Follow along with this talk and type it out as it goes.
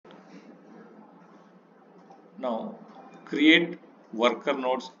Now create worker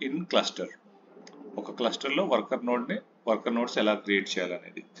nodes in cluster. ఒక cluster లో worker nodes ఎలా క్రియేట్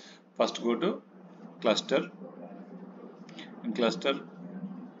చేయాలనేది. First go to cluster.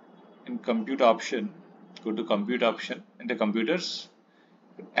 In compute option, go to compute option, into computers,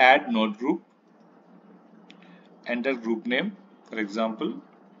 add node group, enter group name, for example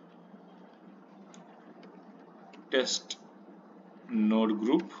test node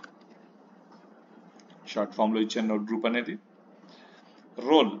group, short form lo ichcha node group anedi.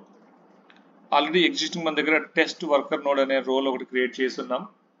 Role already existing మన దగ్గర test worker node అనే role ఒకటి create చేస్తున్నాం.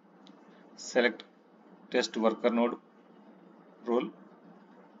 Select test worker node role,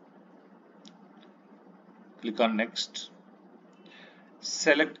 click on next,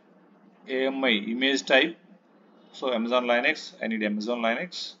 select AMI image type, so Amazon Linux, I need Amazon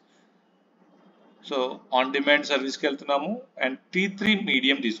Linux. So on demand service కి వెళ్తున్నాము and T3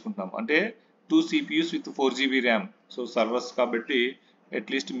 medium తీసుకుంటున్నాము, అంటే 2 CPUs with 4 GB RAM. So servers కాబట్టి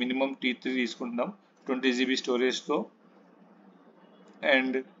at least minimum T3 తీసుకుంటున్నాం 20 GB storage తో.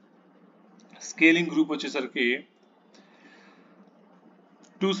 And scaling group వచ్చేసరికి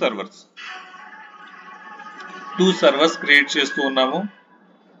 2 servers create చేస్తూ ఉన్నాము.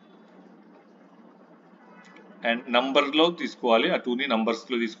 అండ్ నంబర్ లో తీసుకోవాలి, ఆ 2ని నంబర్స్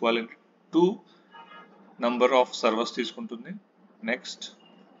లో తీసుకోవాలి. 2 నంబర్ ఆఫ్ సర్వర్స్ తీసుకుంటుంది. నెక్స్ట్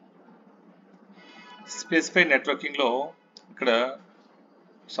స్పెసిఫై నెట్వర్కింగ్ లో ఇక్కడ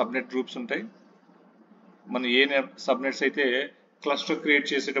సబ్నెట్ గ్రూప్స్ ఉంటాయి. మనం ఏ సబ్నెట్స్ అయితే క్లస్టర్ క్రియేట్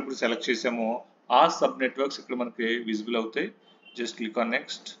చేసేటప్పుడు సెలెక్ట్ చేసామో ఆ సబ్ నెట్వర్క్స్ ఇక్కడ మనకి విజిబుల్ అవుతాయి. Just click on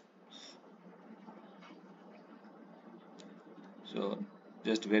next. So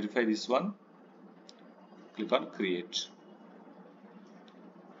just verify this one, click on create.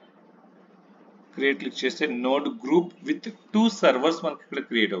 Click చేస్తే నోడ్ గ్రూప్ విత్ 2 సర్వర్స్ మనకి ఇక్కడ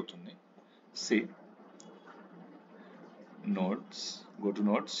క్రియేట్ అవుతుంది. C nodes, go to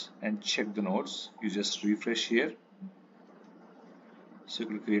nodes and check the nodes. You just refresh here. So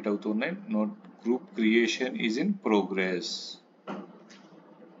ఇక్కడ create అవుతున్నాయి. node group creation is in progress.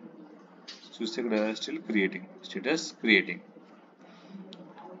 చూస్తే ఇక్కడ still creating, status creating.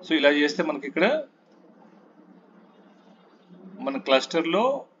 So ఇలా చేస్తే మనకి ఇక్కడ మన క్లస్టర్ లో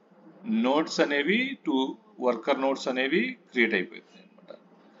నోడ్స్ అనేవి 2 వర్కర్ నోడ్స్ అనేవి క్రియేట్ అయిపోతాయి అన్నమాట.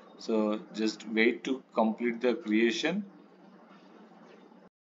 So just wait to complete the creation.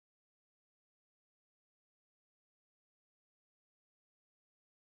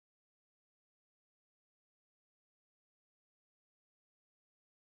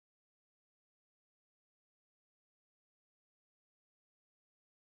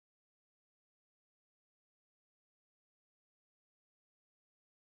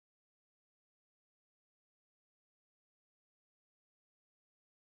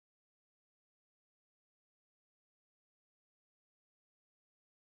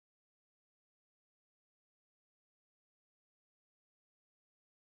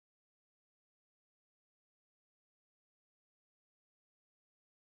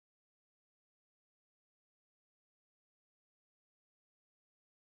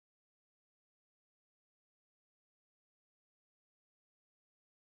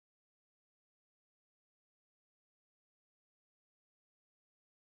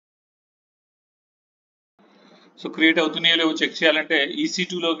 So create అవుతున్నాయో లేవో చెక్ చేయాలంటే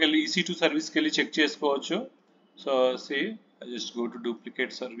EC2 లోకి వెళ్ళి EC2 సర్వీస్కి వెళ్ళి చెక్ చేసుకోవచ్చు. So see just go to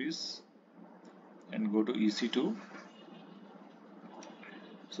duplicate service and go to EC2.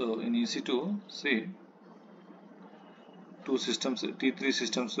 So in EC2 C 2 systems T3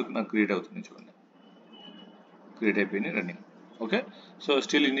 systems నాకు create అవుతుంది. చూడండి క్రియేట్ అయిపోయినాయి running. Okay, so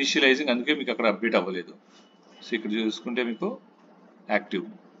still initialising, అందుకే మీకు అక్కడ అప్డేట్ అవ్వలేదు. సో ఇక్కడ చూసుకుంటే మీకు యాక్టివ్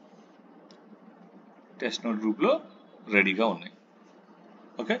టెస్ట్ నోడ్ గ్రూప్లో రెడీగా ఉన్నాయి.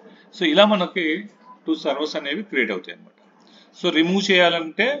 ఓకే, సో ఇలా మనకి 2 సర్వర్స్ అనేవి క్రియేట్ అవుతాయి అన్నమాట. సో రిమూవ్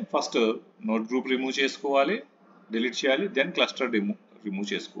చేయాలంటే ఫస్ట్ నోడ్ గ్రూప్ రిమూవ్ చేసుకోవాలి, డిలీట్ చేయాలి, దెన్ క్లస్టర్ రిమూవ్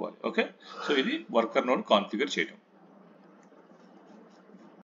చేసుకోవాలి. ఓకే, సో ఇది వర్కర్ నోడ్ కాన్ఫిగర్ చేయడం.